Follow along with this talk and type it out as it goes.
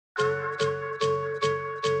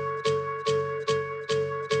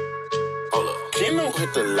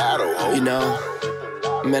hit the lotto, ho. You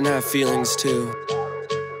know, men have feelings too.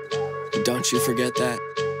 Don't you forget that.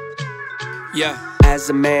 Yeah. As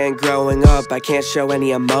a man growing up, I can't show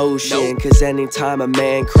any emotion. Cause anytime a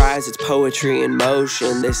man cries, it's poetry in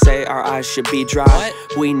motion. They say our eyes should be dry.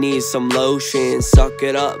 We need some lotion. Suck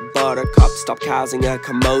it up, buttercup, stop causing a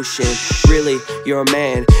commotion. Really, you're a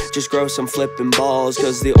man, just grow some flipping balls.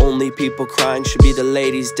 Cause the only people crying should be the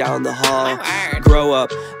ladies down the hall. Grow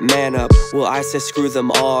up, man up, well I say screw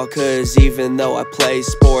them all. Cause even though I play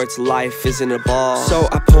sports, life isn't a ball. So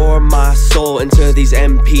I pour my soul into these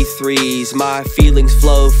MP3s. My feelings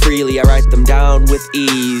flow freely, I write them down with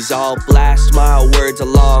ease. I'll blast my words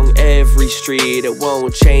along every street. It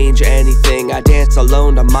won't change anything, I dance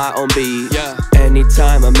alone to my own beat.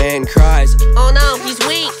 Anytime a man cries, oh no, he's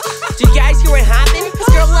weak. Did you guys hear what happened? His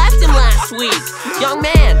girl left him last week. Young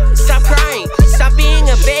man, stop crying, stop being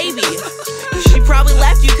a baby. She probably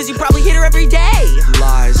left you because you probably hit her every day.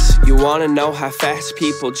 Lies. You wanna know how fast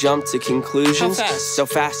people jump to conclusions? How fast? So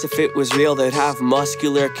fast if it was real they'd have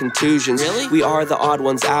muscular contusions. Really? We are the odd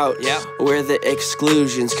ones out, We're the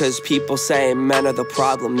exclusions. Cause people say men are the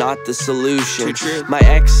problem, not the solution. True. My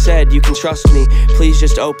ex said, you can trust me, please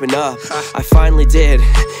just open up. I finally did,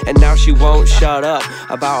 and now she won't shut up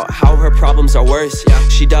about how her problems are worse.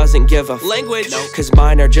 She doesn't give a language. Cause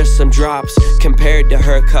mine are just some drops compared to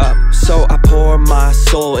her cup. So I pour my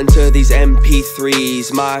soul into these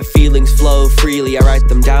MP3s. My feelings flow freely, I write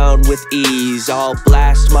them down with ease. I'll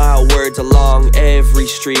blast my words along every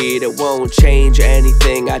street. It won't change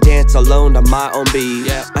anything, I dance alone to my own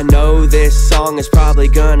beat. I know this song is probably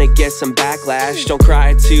gonna get some backlash. Don't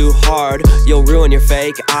cry too hard, you'll ruin your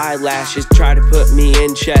fake eyelashes. Try to put me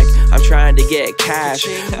in check, I'm trying to get cash.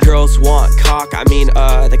 Girls want cock, I mean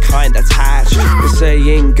the kind that's hatched. The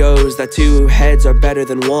saying goes that two heads are better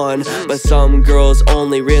than one, but some girls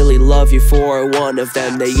only really love you for one of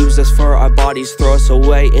them. They use us for our bodies, throw us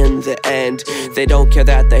away in the end. They don't care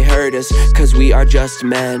that they hurt us, cause we are just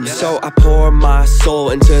men. So I pour my soul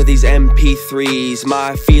into these MP3s.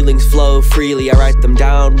 My feelings flow freely, I write them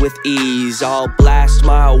down with ease. I'll blast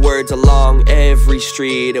my words along every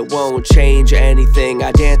street. It won't change anything,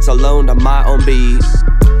 I dance alone to my own beat.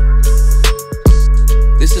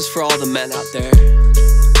 This is for all the men out there.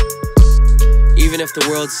 Even if the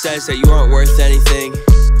world says that you aren't worth anything,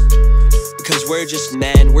 because we're just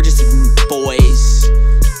men, we're just boys.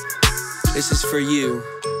 This is for you.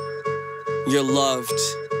 You're loved,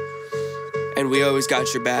 and we always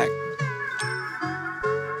got your back.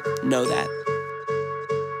 Know that.